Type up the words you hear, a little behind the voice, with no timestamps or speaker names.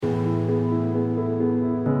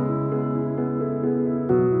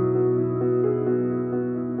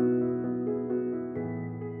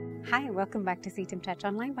Welcome back to CTM Church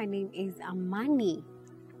Online. My name is Amani.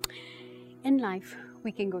 In life,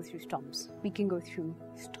 we can go through storms. We can go through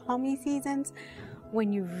stormy seasons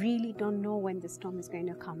when you really don't know when the storm is going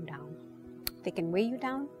to come down. They can weigh you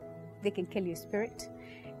down, they can kill your spirit,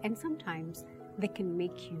 and sometimes they can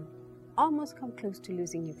make you almost come close to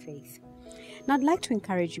losing your faith. Now, I'd like to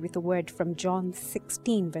encourage you with a word from John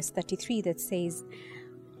 16, verse 33 that says,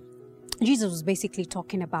 Jesus was basically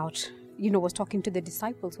talking about, was talking to the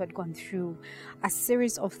disciples who had gone through a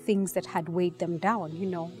series of things that had weighed them down,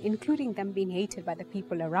 including them being hated by the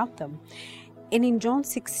people around them. And in John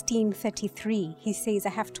 16:33, he says, I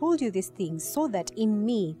have told you these things so that in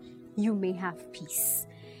me you may have peace.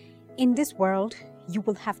 In this world you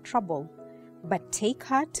will have trouble, but take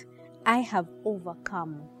heart, I have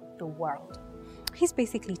overcome the world. He's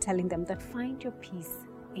basically telling them that find your peace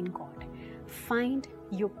in God. Find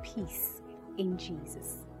your peace in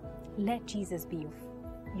Jesus. Let Jesus be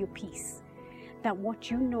your peace. That what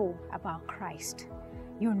you know about Christ,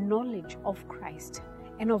 your knowledge of Christ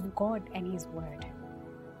and of God and His Word,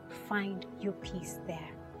 find your peace there.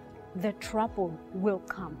 The trouble will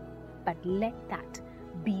come, but let that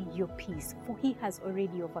be your peace, for He has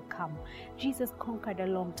already overcome. Jesus conquered a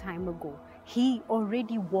long time ago. He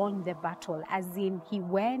already won the battle, as in He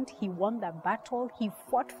went, He won the battle, He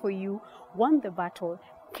fought for you, won the battle,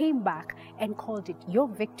 came back and called it your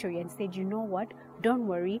victory and said, you know what, don't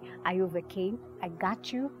worry, I overcame, I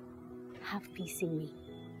got you, have peace in me.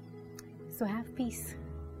 So have peace.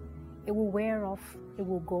 It will wear off, it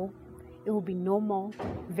will go, it will be no more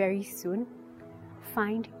very soon.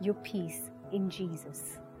 Find your peace in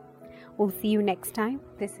Jesus. We'll see you next time.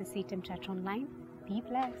 This is CTM Church Online. Be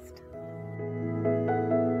blessed.